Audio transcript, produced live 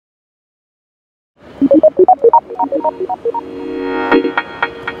Thank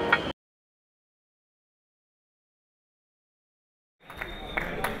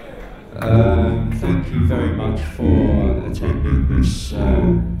you very much for attending this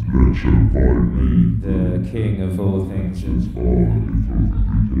the king of all things things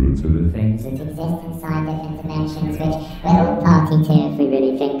that exist inside different dimensions, which we're all party to if we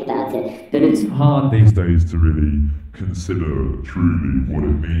really think about it. But it's hard these days to really consider truly what it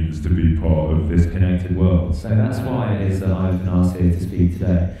means to be part of this connected world. So that's why it is that I've been asked here to speak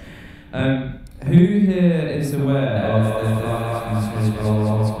today. Who here is aware of the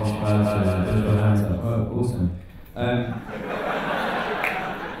awesome.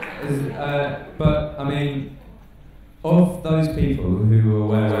 But I mean, of those people who were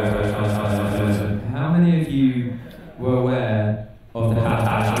aware of how many of you were aware of the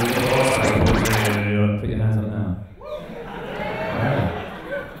Put your hands up now.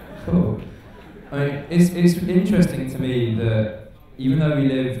 Cool. I mean, it's interesting to me that even though we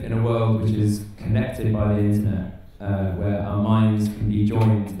live in a world which is connected by the internet, where our minds can be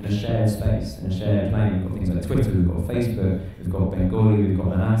joined in a shared space, in a shared plane. We've got things like Twitter, we've got Facebook, we've got Bengali, we've got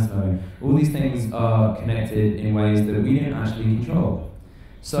Malansno. All these things are connected in ways that we didn't actually control.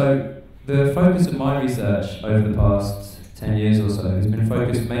 So the focus of my research over the past 10 years or so has been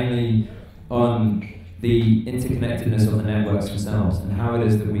focused mainly on the interconnectedness of the networks themselves and how it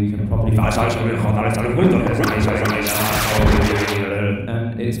is that we can properly...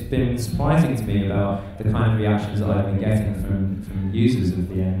 And it's been surprising to me about the kind of reactions that I've been getting from users of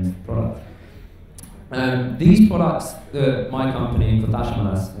the end product. These products that my company,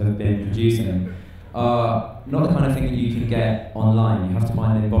 Kotashimas, have been producing are not the kind of thing that you can get online. You have to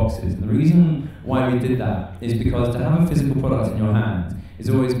buy them in boxes. And the reason why we did that is because to have a physical product in your hand is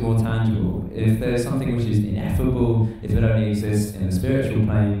always more tangible. If there's something which is ineffable, if it only exists in the spiritual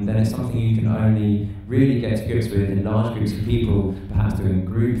plane, then it's something you can only really get to grips with in large groups of people, perhaps doing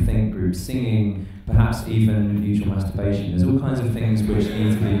group think, group singing, perhaps even mutual masturbation. There's all kinds of things which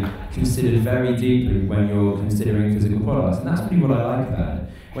need to be considered very deeply when you're considering physical products, and that's really what I like about it.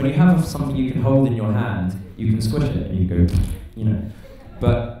 When you have something you can hold in your hand, you can squish it and you go, you know.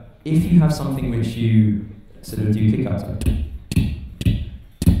 But if you have something which you sort of do kick-ups like,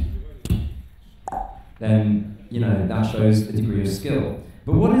 then, you know, that shows a degree of skill.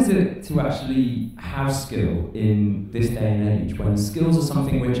 But what is it to actually have skill in this day and age, when skills are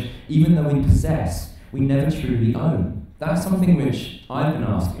something which, even though we possess, we never truly own? That's something which I've been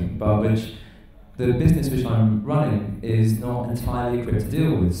asking, but which the business which I'm running is not entirely equipped to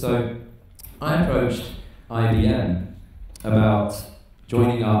deal with. So I approached IBM about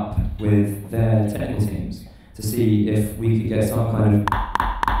joining up with their technical teams to see if we could get some kind of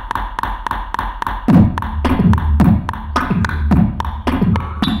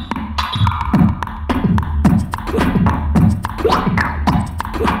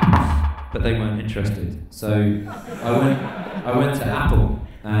but they weren't interested. So I went to Apple,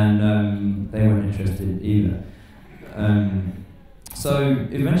 and they weren't interested either. So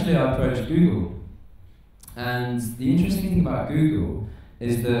eventually I approached Google, and the interesting thing about Google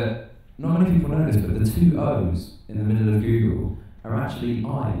is that not many people know this, but the two O's in the middle of Google are actually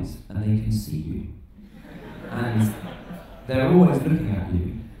eyes, and they can see you. And they're always looking at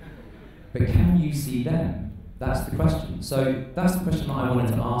you. But can you see them? That's the question. So that's the question that I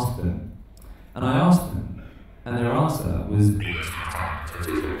wanted to ask them. And I asked them, and their answer was, and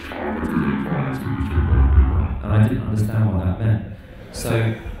I didn't understand what that meant.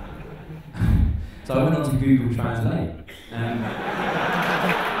 So I went on to Google Translate,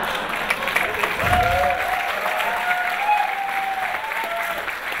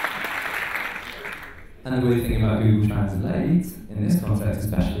 and the weird thing about Google Translate, in this context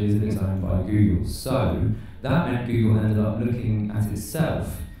especially, is that it's owned by Google. So that meant Google ended up looking at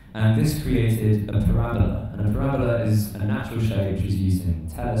itself, and this created a parabola. And a parabola is a natural shape which is used in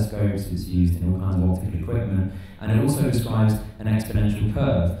telescopes, it's used in all kinds of optical equipment, and it also describes an exponential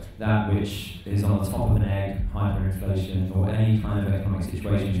curve, that which is on the top of an egg, hyperinflation, or any kind of economic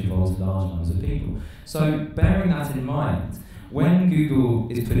situation which involves large numbers of people. So bearing that in mind, when Google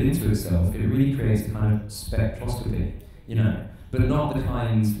is put into itself, it really creates a kind of spectroscopy, you know, but not the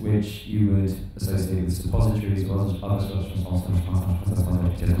kind which you would associate with suppositories or other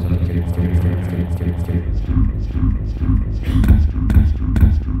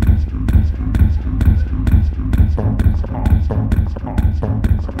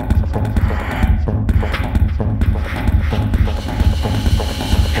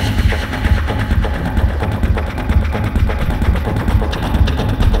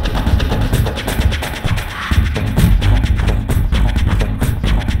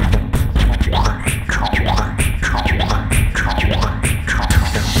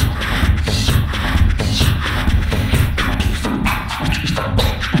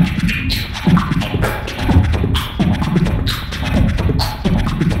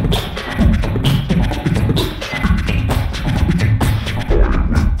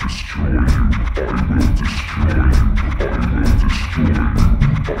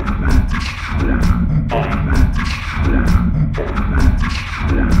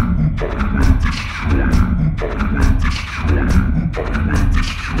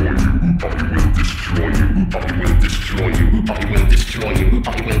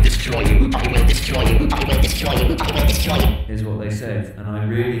said, and I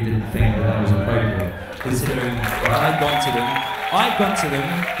really didn't think that was appropriate, considering I'd gone to them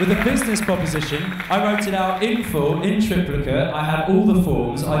with a business proposition. I wrote it out in full, in triplicate. I had all the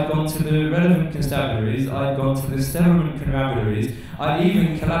forms. I'd gone to the relevant constabularies. I'd gone to the relevant constabularies. I'd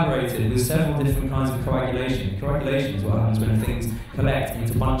even collaborated with several different kinds of coagulation. Coagulation is what happens when things collect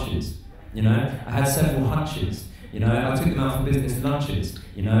into bunches. You know, I had several hunches. You know, I took them out for business lunches.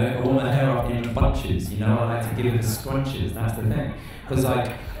 You know, I wore my hair up in bunches. You know, I like to give it the scrunches. That's the thing. Because like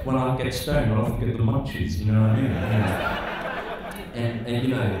when I get stoned, I often get the munchies. You know what I mean? And you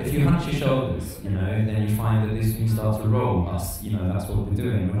know, if you hunch your shoulders, you know, then you find that this thing starts to roll. Us, you know, that's what we're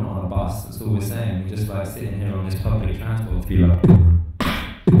doing. We're not on a bus. That's all we're saying. We're just like sitting here on this public transport to be like.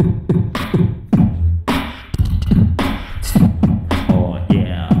 Oh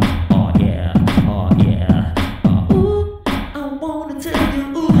yeah, oh yeah, oh yeah. Ooh, I wanna tell you.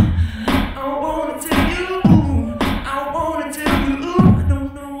 Ooh, I wanna tell you. Ooh, I wanna tell you. Ooh, I don't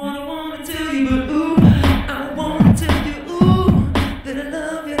know what I wanna tell you, but ooh, I wanna tell you. Ooh, that I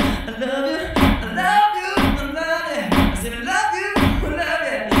love you, I love you, I love you, I love you. I said I love you, I love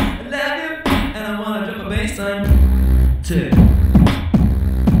you, I love you, and I wanna drop a bass line too.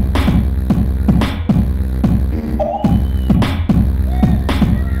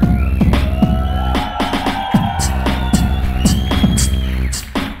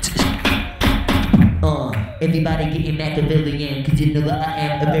 Everybody getting Machiavellian, cause you know that I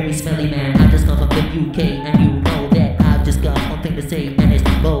am a very smelly man. I just come from the UK, and you know that I've just got one thing to say, and it's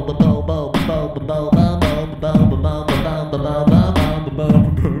bo bo bo bo bo bo bo bo bo bo bo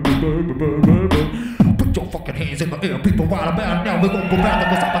Put your fucking hands in the air, people right about now. We're gonna go back to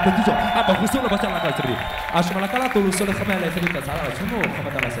the competition. I'm a whistle of a sound like I عشان ملكات الوصول الخمالة في التسعة شنو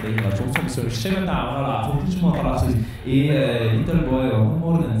خمسة على سريع شو سمسر الشيء ده ولا فوتش ما طلع سريع little boy or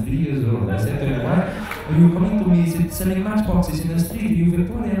more than 3 years old. I said to him, why are you coming to me selling matchboxes in the street? You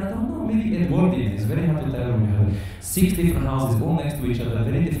Victoria? I don't know. Maybe Edwardian. It's very hard to tell when you have 6 different houses all next to each other,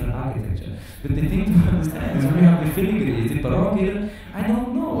 very different architecture. But the thing to understand is when you have the filigree, is it Baroque here? I don't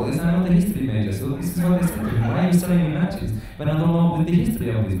know. I'm not a history major, so this is what I said to him. Why are you selling me matches? But I don't know what the history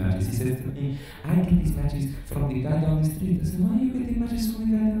of these matches. He says to me, I get these matches from the guy down the street. I said, why are you getting matches from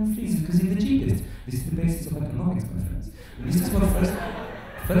the guy down the street? Because it's the cheapest. This is the basis of economics, my friends. And this is what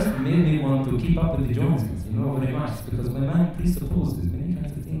first made me want to keep up with the Joneses, you know, very much, because my mind presupposes many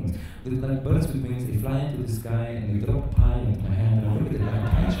kinds of things. With like birds with wings, they fly into the sky and they drop a pie into my hand and I look at it like a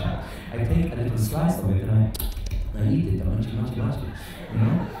pie chart. I take a little slice of it and I eat it, munchy, you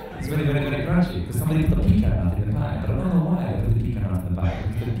know? It's very, very, very crunchy, because somebody put a pecan nut in the pie, but I don't know why they put a pecan nut in the pie. If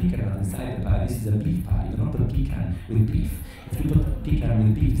you put a pecan nut inside the pie, this is a beef pie. You don't put a pecan with beef. If you put a pecan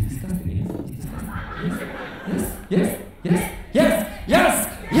with beef, it's disgusting, yes? It's disgusting. Yes? Yeah.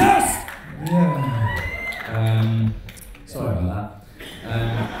 Sorry about that.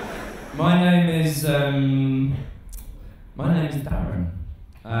 My name is Darren,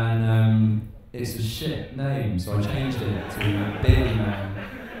 and it's a shit name, so I changed it to Beardyman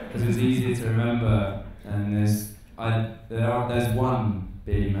because it's easier to remember. And there's one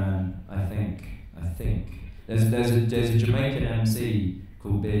Beardyman, I think. There's a Jamaican MC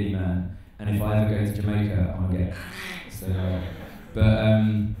called Beardyman, and if I ever go to Jamaica, I'm gonna get so. But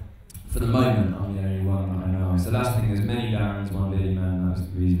for the moment, I'm the only one that I know. So that's the thing. There's many Darrens, one Beardyman. That was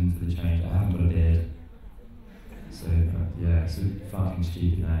the reason for the change. I haven't got a beard. So yeah, it's a fucking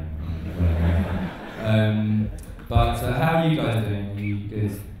stupid name. But how are you guys doing? Are you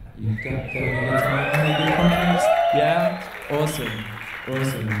good? You got a good time? Any good conference? Yeah? Awesome.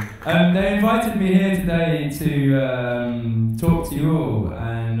 They invited me here today to talk to you all,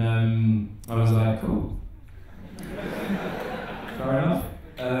 and I was like, cool. Fair enough.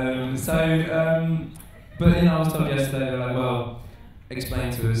 But I was told yesterday, they were like, well,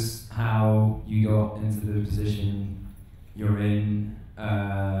 explain to us how you got into the position you're in. So I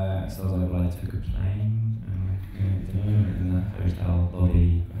was like, well, I took a plane and went in the hotel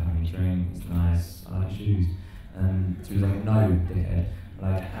lobby, having a drink, it's nice, I like shoes. And she was like, no, dickhead,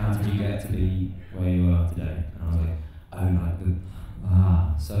 like, how did you get to be where you are today? And I was like,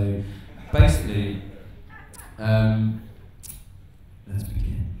 oh, So basically, let's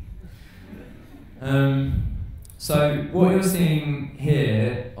begin. So what you're seeing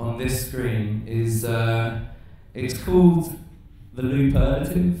here on this screen is it's called the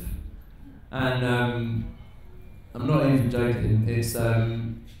looperative, and I'm not even joking. It's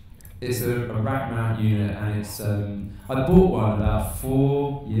a rack mount unit, and it's I bought one about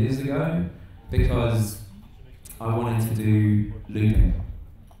 4 years ago because I wanted to do looping,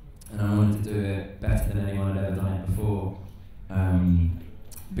 and I wanted to do it better than anyone had ever done it before.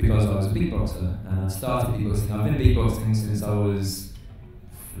 because I was a beatboxer, and I started beatboxing. I've been beatboxing since I was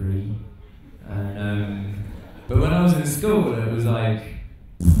 3, and but when I was in school, it was like,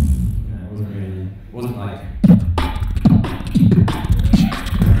 it wasn't like.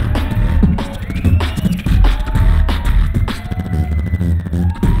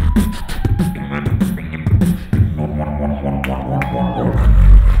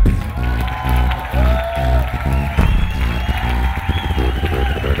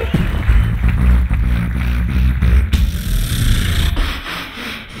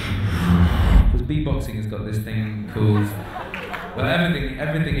 Beatboxing has got this thing called, well,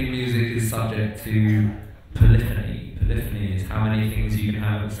 everything in music is subject to polyphony. Polyphony is how many things you can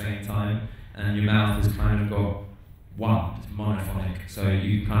have at the same time, and your mouth has kind of got one, it's monophonic. So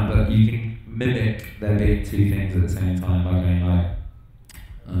you can mimic there being 2 things at the same time by going like,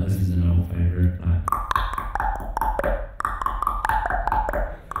 this is an old favourite, like.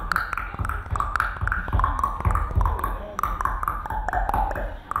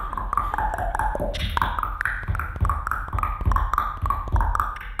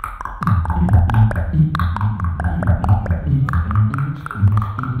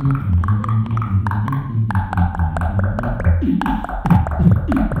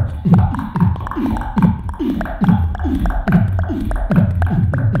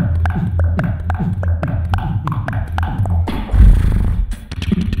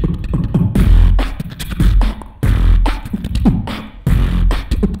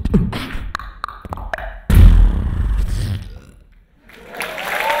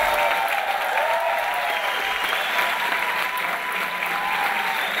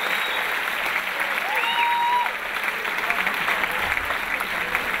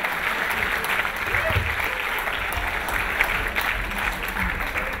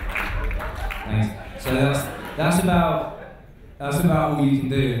 So that's about all you can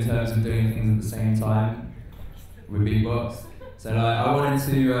do in terms of doing things at the same time with beatbox. So I wanted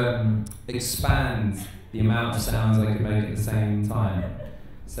to expand the amount of sounds I could make at the same time.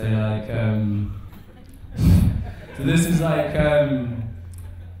 So so this is like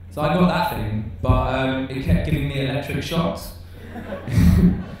so I got that thing, but it kept giving me electric shocks.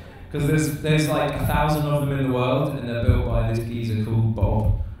 Because there's like 1,000 of them in the world, and they're built by this geezer called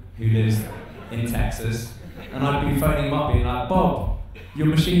Bob, who lives in Texas. And I'd be phoning him up being like, Bob, your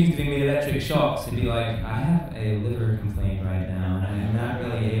machine's giving me electric shocks. He'd be like, I have a liver complaint right now, and I'm not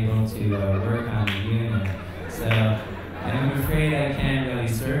really able to work on the unit. So I'm afraid I can't really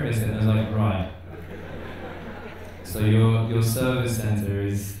service it. And I was like, right. So your service center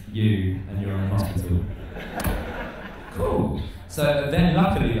is you, and you're in hospital. Cool. So then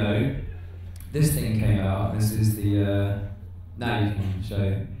luckily though, this thing came out. This is the, now you can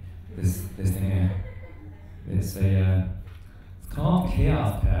show this thing here. It's called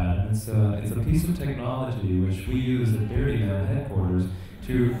Chaos Pad, and it's a piece of technology which we use at Beardyman headquarters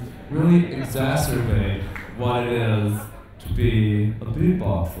to really exacerbate what it is to be a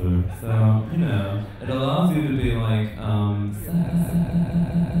beatboxer. So, it allows you to be like, and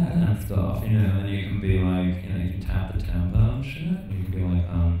stuff, and you can be like, you can tap the tempo and shit, and you can be like,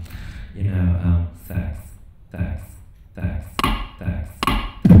 sex, sex, sex, sex.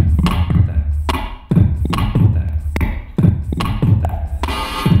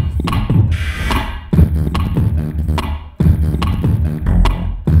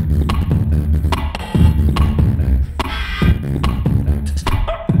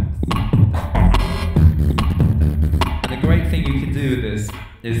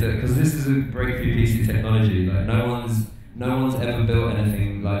 Is that because this is a breakthrough piece of technology? Like no one's ever built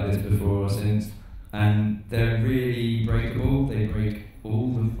anything like this before or since, and they're really breakable. They break all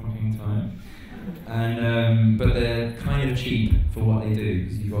the fucking time, and but they're kind of cheap for what they do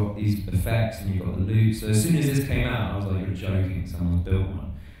because you've got these effects and you've got the loops. So as soon as this came out, I was like, you're joking! Someone's built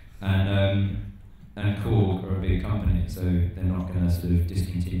one, and Korg are a big company, so they're not going to sort of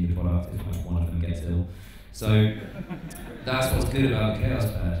discontinue the product if like one of them gets ill. So that's what's good about the Chaos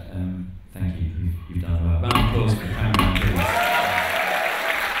Pad. Thank you. You've done well. Round of applause for the cameraman,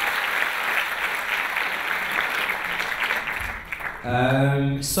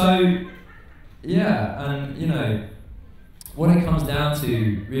 please. So yeah, and what it comes down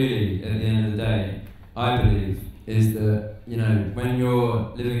to really at the end of the day, I believe, is that when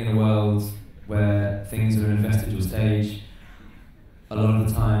you're living in a world where things are in a vestigial stage, a lot of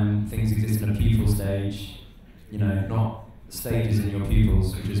the time things exist in a pupil stage. Not stages in your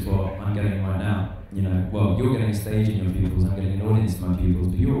pupils, which is what I'm getting right now. Well, you're getting a stage in your pupils, I'm getting an audience in my pupils,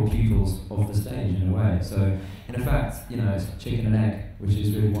 but you're all pupils of the stage in a way. So, in effect, it's chicken and egg, which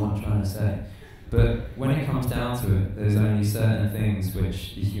is really what I'm trying to say. But when it comes down to it, there's only certain things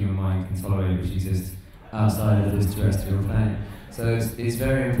which the human mind can tolerate, which exist outside of this terrestrial plane. So it's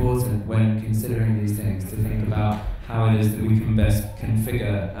very important when considering these things to think about how it is that we can best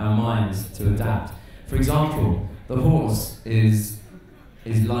configure our minds to adapt. For example, the horse is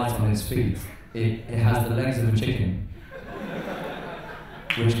light on its feet. It has the legs of a chicken,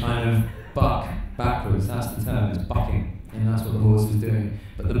 which kind of buck backwards. That's the term, it's bucking. And that's what the horse is doing.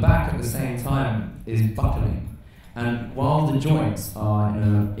 But the back at the same time is buckling. And while the joints are in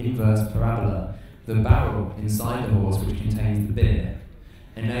an inverse parabola, the barrel inside the horse, which contains the beer,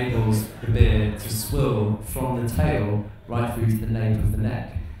 enables the beer to swill from the tail right through to the nape of the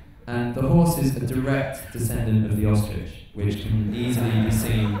neck. And the horse is a direct descendant of the ostrich, which can easily be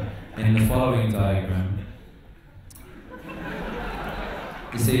seen in the following diagram.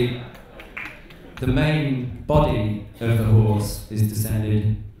 You see, the main body of the horse is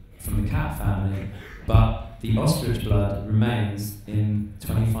descended from the cat family, but the ostrich blood remains in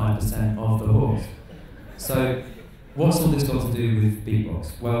 25% of the horse. So, what's all this got to do with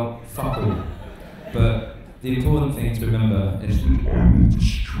beatbox? Well, fuck all. But the important thing to remember is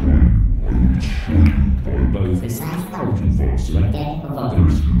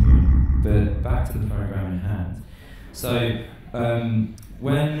but back to the program in hand. So,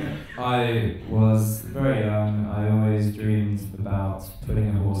 when I was very young, I always dreamed about putting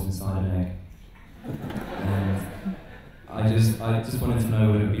a horse inside an egg. And I just wanted to know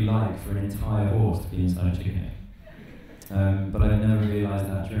what it would be like for an entire horse to be inside a chicken egg. But I never realised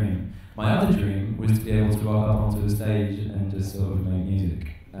that dream. My other dream was to be able to rock up onto a stage and just sort of make music.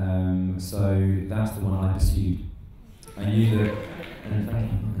 So that's the one I pursued. I knew that,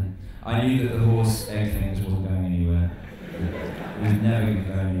 I knew that the horse egg thing just wasn't going anywhere. It was never going to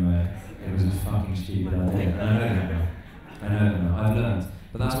go anywhere. It was a fucking stupid idea. I know that now. I know that now. I've learned.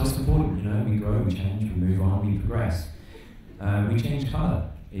 But that's what's important, you know. We grow, we change, we move on, we progress. We change colour,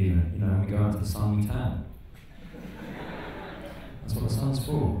 even. You know, we go out to the sun, we tan. That's what the sun's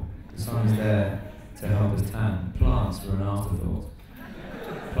for. The sun is there to help us tan. Plants were an afterthought.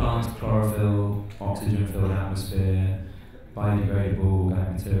 Plants, chlorophyll, oxygen-filled atmosphere, biodegradable organic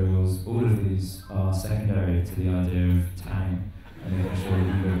materials, all of these are secondary to the idea of tanning and making sure that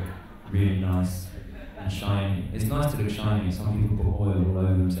you look really nice and shiny. It's nice to look shiny. Some people put oil all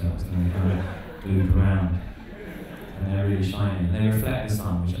over themselves and they kind of loop around and they're really shiny and they reflect the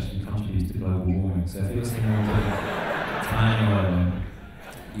sun, which actually contributes to global warming. So if you're seeing anyone putting tanning oil on,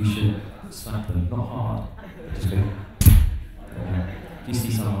 you should slap them, not hard, just go. If you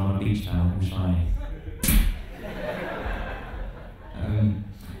see someone on a beach towel all shiny.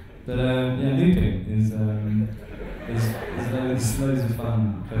 Yeah, looping is loads of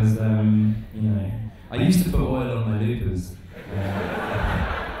fun because you know, I used to put oil on my loopers,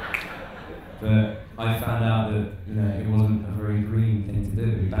 but I found out that it wasn't a very green thing to do.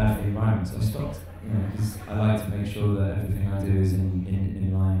 It was bad for the environment, so I stopped. Because I like to make sure that everything I do is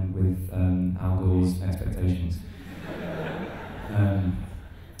in line with Al Gore's expectations.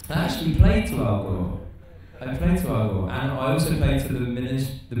 I actually played to Al Gore. I played to Al Gore, and I also played to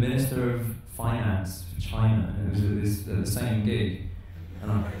the Minister of Finance for China. And it was at the same gig,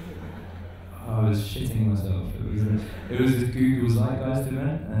 and I was shitting myself. It was a Google Zeitgeist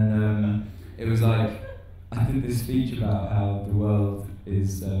event, and it was like I did this speech about how the world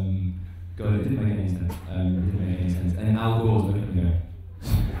is. God, it didn't make any sense. And Al Gore's looking at me going,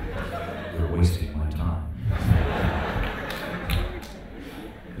 "You're wasting my time."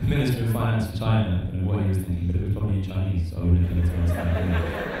 The Minister of Finance for China, I don't know what he was thinking, but it was probably in Chinese, so I wouldn't have been able to understand it.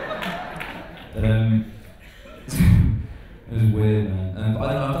 But it was weird, man. But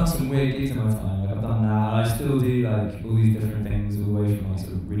I've done some weird gigs in my time. Like I've done that, and I still do like all these different things, all the way from like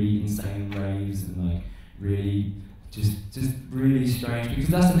sort of really insane raves and like really just really strange. Because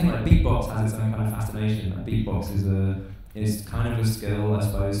that's the thing, like beatbox has its own kind of fascination. Like beatbox is kind of a skill, I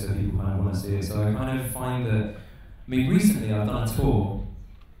suppose, so people kind of want to see it. So I kind of find that. I mean, recently I've done a tour.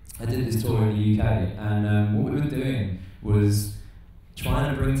 I did this tour in the UK, and what we were doing was trying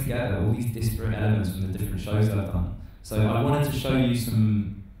to bring together all these disparate elements from the different shows I've done. So I wanted to show you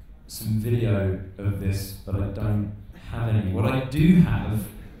some video of this, but I don't have any. What I do have,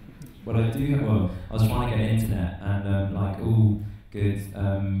 well, I was trying to get internet, and like all good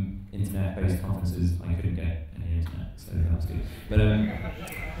internet-based conferences, I couldn't get any internet, so that was good.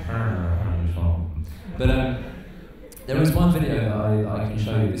 But there was one video that I can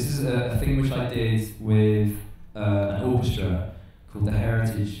show you. This is a thing which I did with an orchestra called the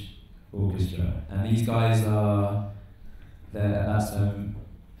Heritage Orchestra, and these guys are that's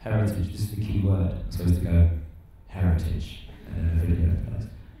heritage. This is the key word. I'm supposed to go heritage, and then the video plays.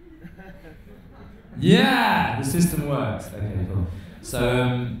 Yeah, the system works. Okay, cool.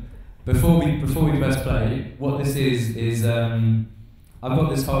 So before we press play, what this is I've got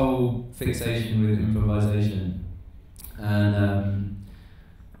this whole fixation with improvisation, and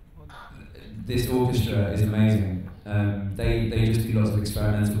this orchestra is amazing. They just do lots of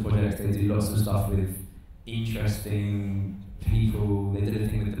experimental projects. They do lots of stuff with interesting people. They did a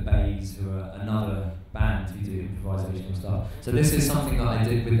thing with the Bays, who are another band who do improvisational stuff. So this is something that I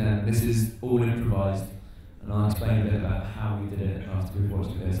did with them. This is all improvised, and I'll explain a bit about how we did it after we've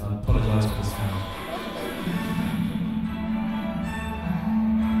watched this. I apologise for the sound.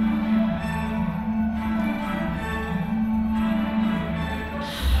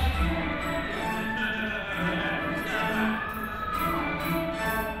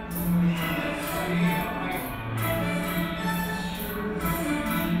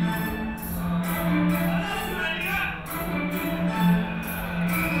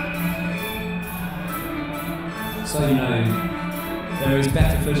 So you know, there is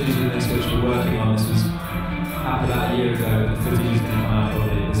better footage of this which we're working on. This was happened about a year ago, but the footage is going to come out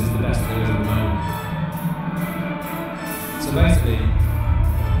probably. This is the best there is at the moment. So basically,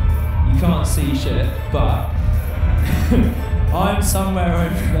 you can't see shit, but I'm somewhere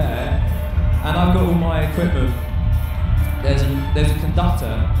over there, and I've got all my equipment. There's a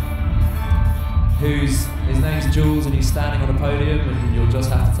conductor his name's Jules, and he's standing on a podium, and you'll just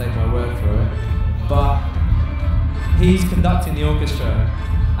have to take my word for it. But he's conducting the orchestra,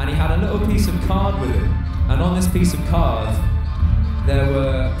 and he had a little piece of card with him, and on this piece of card there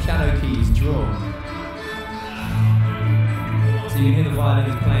were piano keys drawn. So you can hear the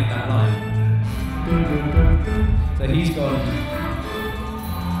violins playing that line. So he's gone,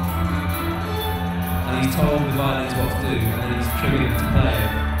 and he's told the violins what to do, and then he's triggered them to play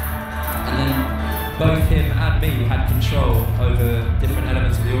it. And then both him and me had control over different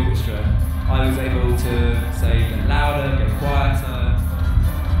elements of the orchestra. I was able to say, get louder, get quieter,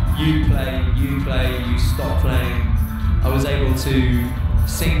 you play, you stop playing. I was able to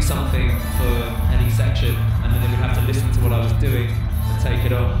sing something for any section, and then they would have to listen to what I was doing and take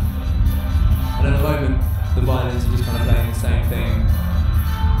it on. And at the moment, the violins are just kind of playing the same thing.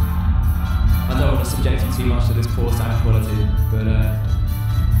 I don't want to subject you too much to this poor sound quality, but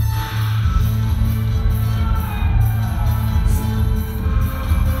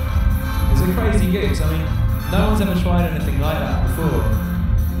it's a crazy gig. I mean, no one's ever tried anything like that before.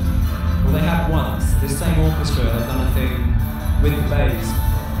 Well, they had once. This same orchestra had done a thing with the bass,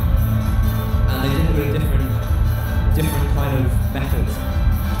 and they did it with a different kind of method.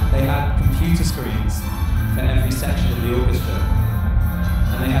 They had computer screens for every section of the orchestra,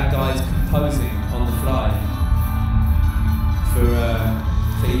 and they had guys composing on the fly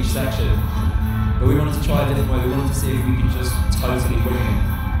for each section. But we wanted to try a different way. We wanted to see if we could just totally wing it.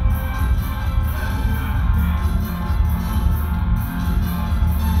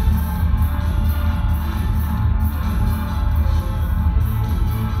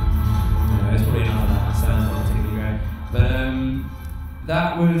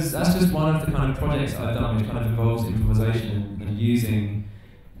 That's just one of the kind of projects I've done, which kind of involves improvisation and using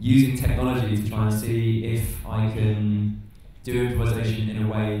technology to try and see if I can do improvisation in a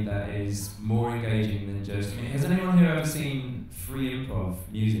way that is more engaging than just. I mean, has anyone here ever seen free improv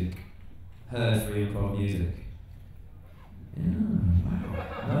music? Heard free improv music? Yeah,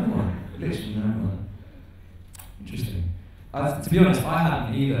 wow. No one. Literally no one. Interesting. To be honest, I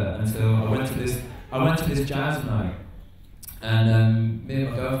hadn't either until I went to this jazz night. And me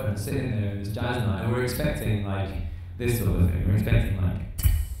and my girlfriend are sitting there in this jazz night, and we're expecting like this sort of thing. We're expecting like.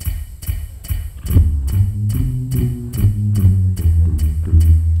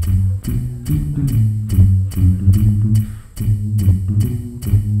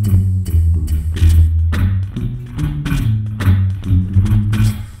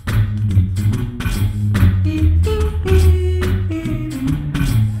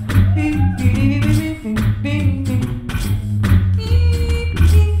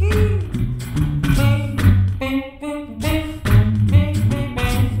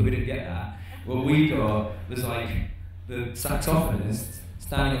 The saxophonist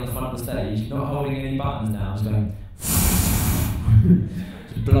standing on the front of the stage, not holding any buttons down, just going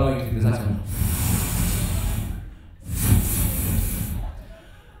just blowing through the saxophone.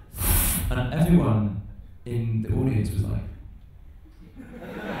 And everyone in the audience was like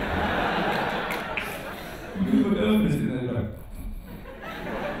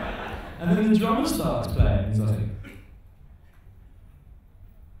and then the drummer starts playing, he's like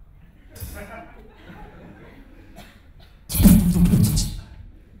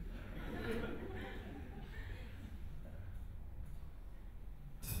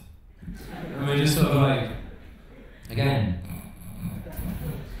and we just sort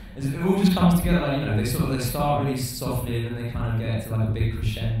they start really softly and then they kind of get to like a big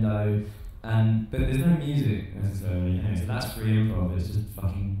crescendo, but there's no music necessarily, you know, so that's free improv. It's just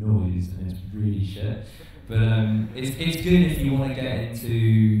fucking noise and it's really shit. But it's good if you want to get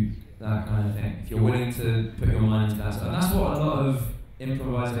into that kind of thing. If you're willing to put your mind into that stuff, and that's what a lot of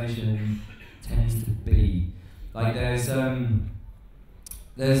improvisation tends to be. Like there's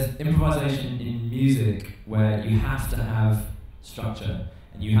improvisation in music where you have to have structure,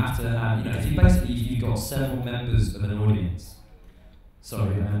 and you have to have, you know, if you've got several members of an audience.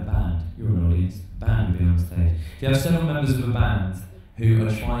 Sorry, I meant band. You're an audience. Band would be on stage. If you have several members of a band who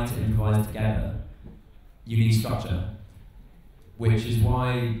are trying to improvise together, you need structure, which is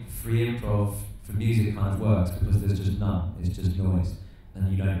why free improv for music kind of works, because there's just none. It's just noise,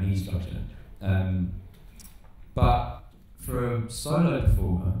 and you don't need structure. But for a solo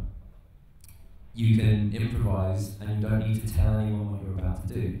performer, you can improvise and you don't need to tell anyone what you're about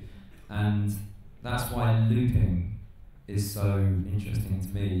to do. And that's why looping is so interesting to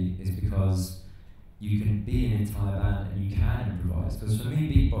me, is because you can be an entire band and you can improvise. Because for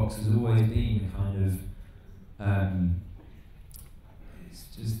me, beatbox has always been a kind of,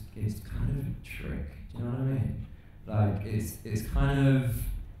 it's kind of a trick, do you know what I mean? Like, it's kind of,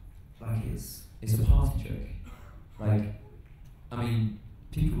 like it's a party trick. Like, I mean,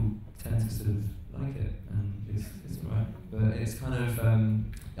 people tend to sort of like it, and it's alright. But it's kind of,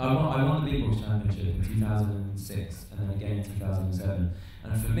 I won the beatbox championship in 2006, and then again in 2007.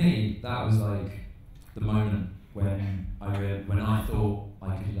 And for me, that was like the moment when I thought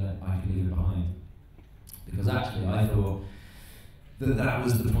I could leave it behind. Because actually, I thought that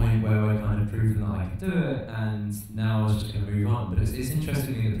was the point where I kind of proven that I could do it, and now I was just going to move on. But it's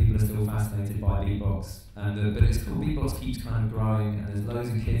interesting to me that people are still fascinated by beatbox, but it's cool. Beatbox keeps kind of growing, and there's loads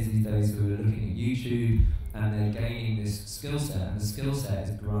of kids these days who are looking at YouTube, and they're gaining this skill set, and the skill set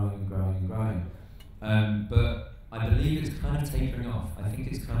is growing and growing and growing. But I believe it's kind of tapering off. I think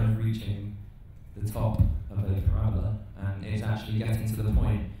it's kind of reaching the top of a parabola, and it's actually getting to the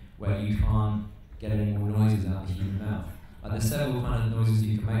point where you can't get any more noises out of the human mouth. Like there's several kind of noises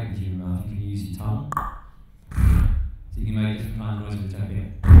you can make with your mouth. You can use your tongue. So you can make different kind of noises with your tongue.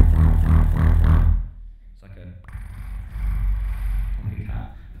 It's like a cat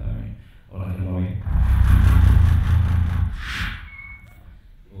purring, or like a lorry.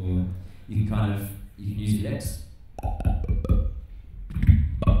 Or you can use your lips.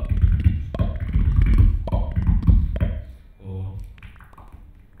 Or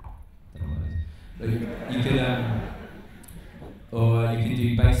you could or you can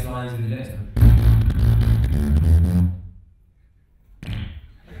do bass lines with your lips.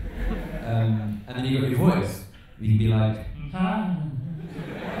 And then you got your voice. You can be like, you can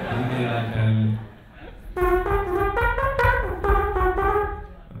be like,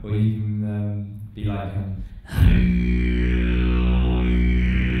 or you can be like,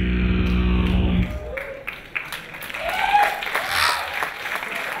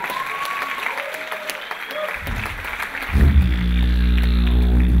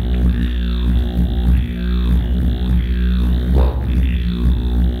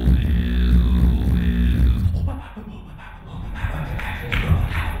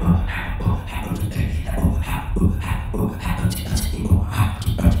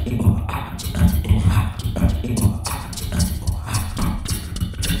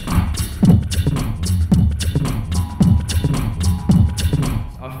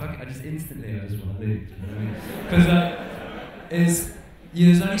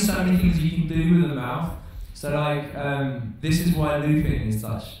 there's only so many things you can do with the mouth. So like, this is why looping is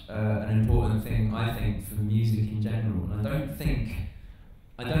such an important thing, I think, for music in general. And I don't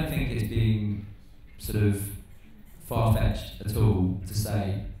think it's being sort of far-fetched at all to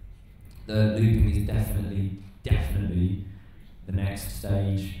say that looping is definitely the next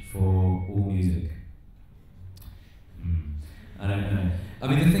stage for all music. I don't know. I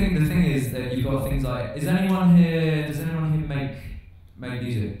mean, the thing is that you've got things like, does anyone here make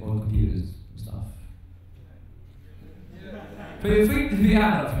music on computers and stuff? If we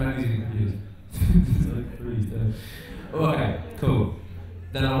add up to make music on computers. It's like three still. Oh, okay, cool.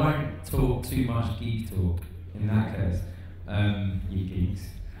 Then I won't talk too much geek talk in that case. You geeks.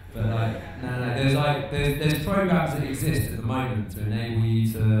 But like, no, there's programs that exist at the moment to enable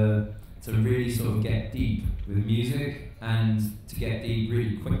you to really sort of get deep with music and to get deep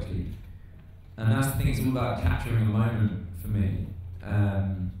really quickly. And that's the thing, it's all about capturing a moment for me.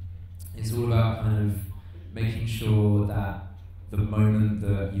 It's all about kind of making sure that the moment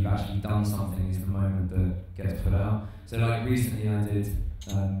that you've actually done something is the moment that gets put out. So like recently I did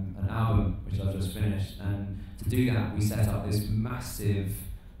an album which I've just finished, and to do that we set up this massive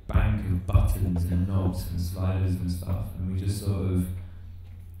bank of buttons and knobs and sliders and stuff, and we just sort of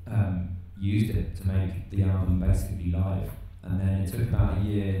used it to make the album basically live. And then it took about a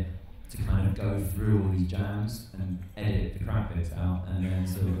year to kind of go through all these jams and edit the crap bits out, and then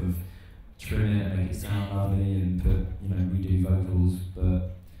sort of trim it and make it sound lovely and put, redo vocals.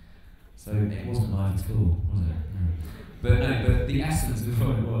 But so it wasn't live at all, was it? No. But the essence of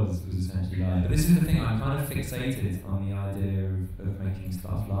what it was essentially live. But this is the thing, I'm kind of fixated on the idea of making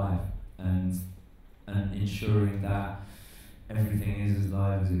stuff live and ensuring that everything is as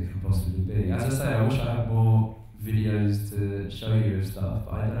live as it can possibly be. As I say, I wish I had more videos to show you of stuff.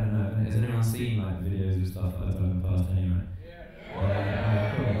 I don't know. Has anyone seen like videos of stuff that I've done in the past anyway?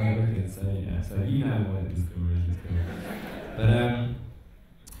 Yeah. Cool. Wicked. So you know what the score is. But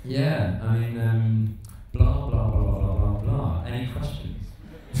yeah. I mean, blah blah blah blah blah blah. Any questions?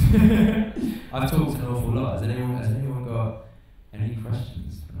 I've talked an awful lot. Has anyone got any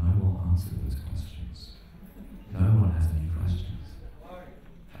questions? And I will answer those questions. No one has any questions.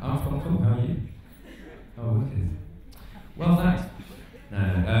 I'm cool. How are you? Oh, wicked. Well, thanks. No. I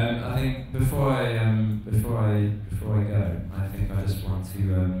think before I go, I think I just want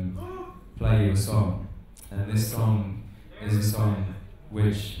to play you a song, and this song is a song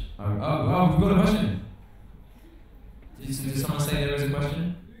which we've got a question. Did someone say there was a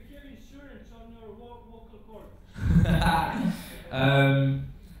question? Do you have insurance on your vocal cords?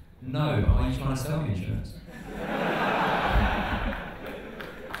 No, but are you trying to sell me insurance?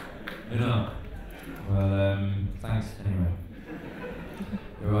 You're not? Well, thanks anyway.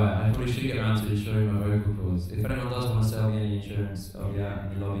 You're right, I probably should get around to showing my vocal cords. If anyone does want to sell me any insurance, I'll be out in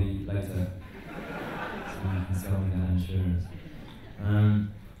the lobby later. So you can sell me that insurance.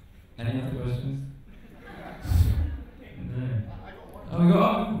 Any other questions? No. Oh, we got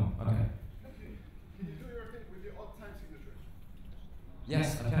one? Okay. Can you do your thing with the odd time signature? Yes,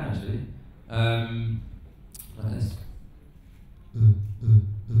 I can actually. Like this.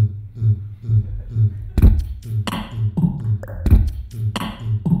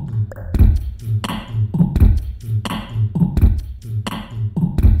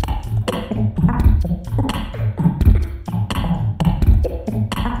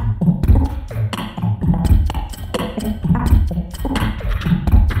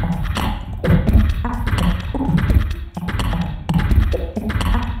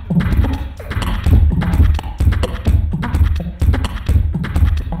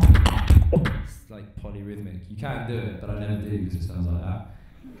 You can do it, but I never do because it sounds like that.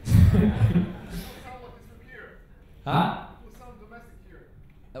 Huh? It will sound domestic here.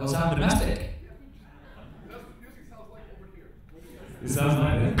 That will sound domestic? Yeah. That's what music sounds like over here. It sounds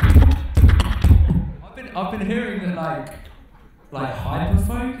like it. I've been hearing that like hyper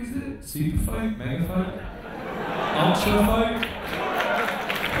folk, is it? Super folk, mega folk, ultra folk.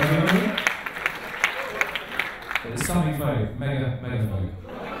 It's something folk, mega folk.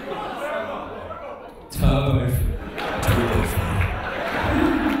 Turbo folk.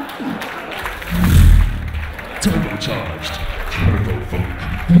 Turbocharged Turbo Folk,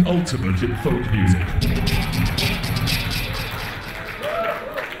 the ultimate in folk music.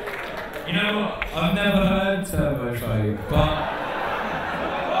 You know what? I've never heard Turbo Folk, but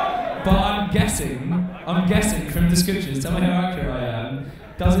I'm guessing from descriptions, tell me how accurate I am,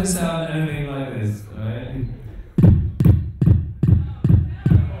 does it sound anything like this, right?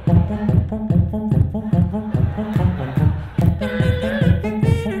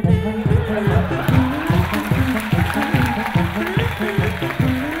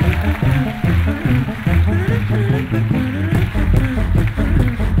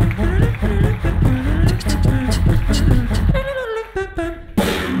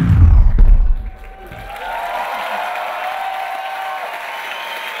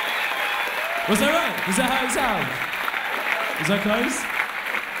 Was that right? Is that how it sounds? Is that close?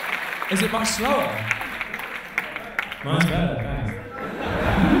 Is it much slower? Mine's better, thanks.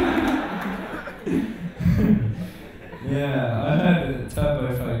 Yeah, I heard that Turbo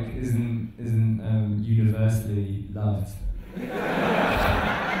Folk isn't universally loved.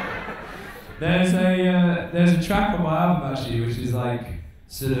 There's a track on my album actually which is like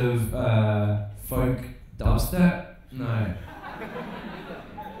sort of folk dubstep. No.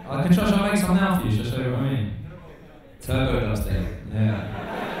 I can try to make some now for you, shall I show you what I mean? Turbo dubstep, yeah.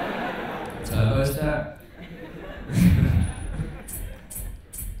 Turbo step.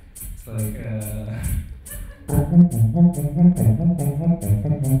 It's like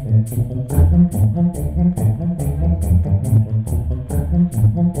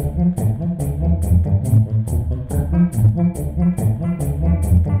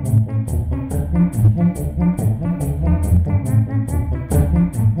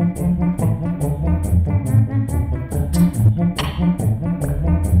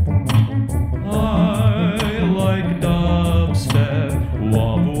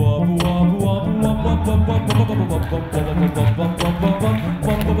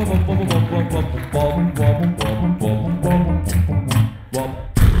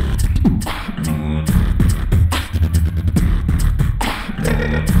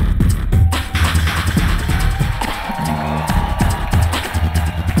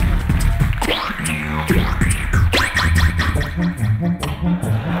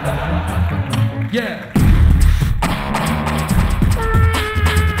Yeah.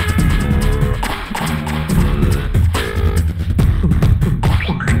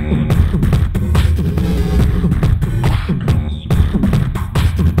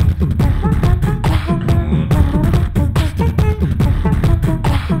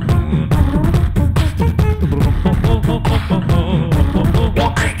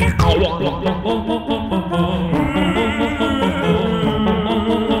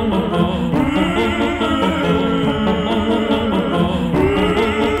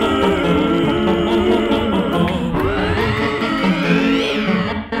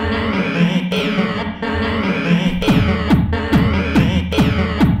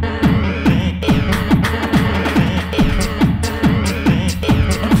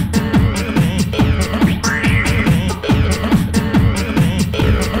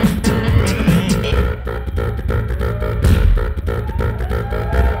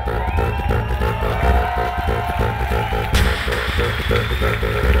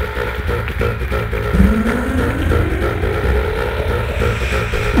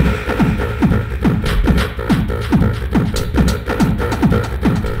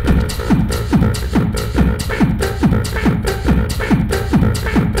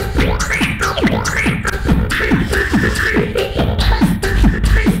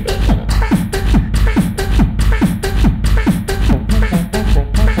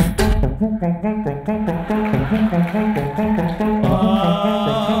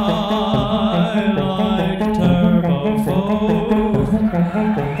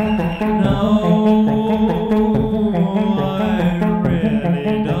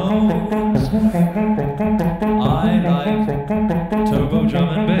 Turbo drum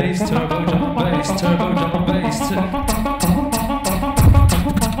and bass, turbo drum and bass, turbo drum and bass.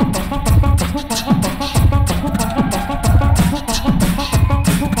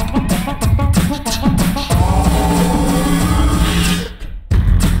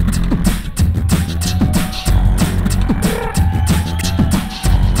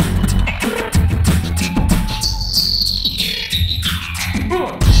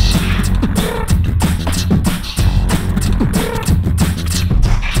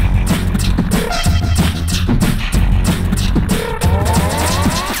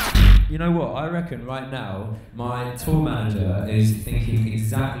 You know what? I reckon right now my tour manager is thinking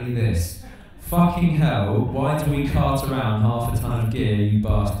exactly this. Fucking hell, why do we cart around half a ton of gear, you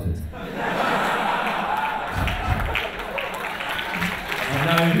bastard? I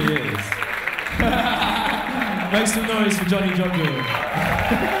know he is. Make some noise for Johnny Johnson.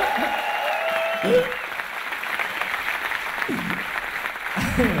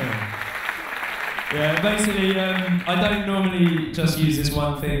 Yeah, basically, I don't normally just use this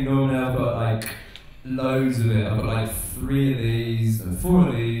one thing. Normally I've got like loads of it. I've got like 3 of these and 4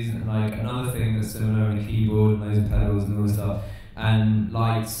 of these and like another thing that's similar and a keyboard and loads of pedals and all this stuff. And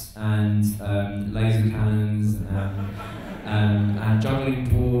lights and laser cannons and juggling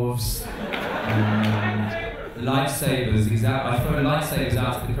dwarves and lightsabers. I throw lightsabers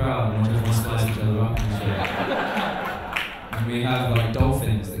out to the crowd and everyone slice each other up and shit. And we have like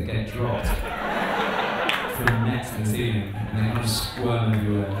dolphins that get dropped from nets in the ceiling and they kind of squirm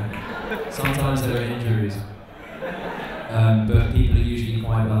everywhere. Sometimes there are injuries, but people are usually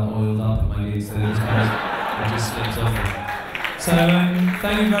quite well oiled up at my gigs, so it just slips off. So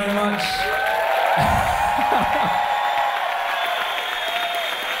thank you very much.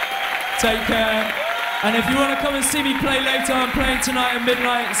 Take care. And if you want to come and see me play later, I'm playing tonight at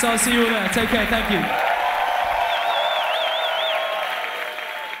midnight, so I'll see you all there. Take care, thank you.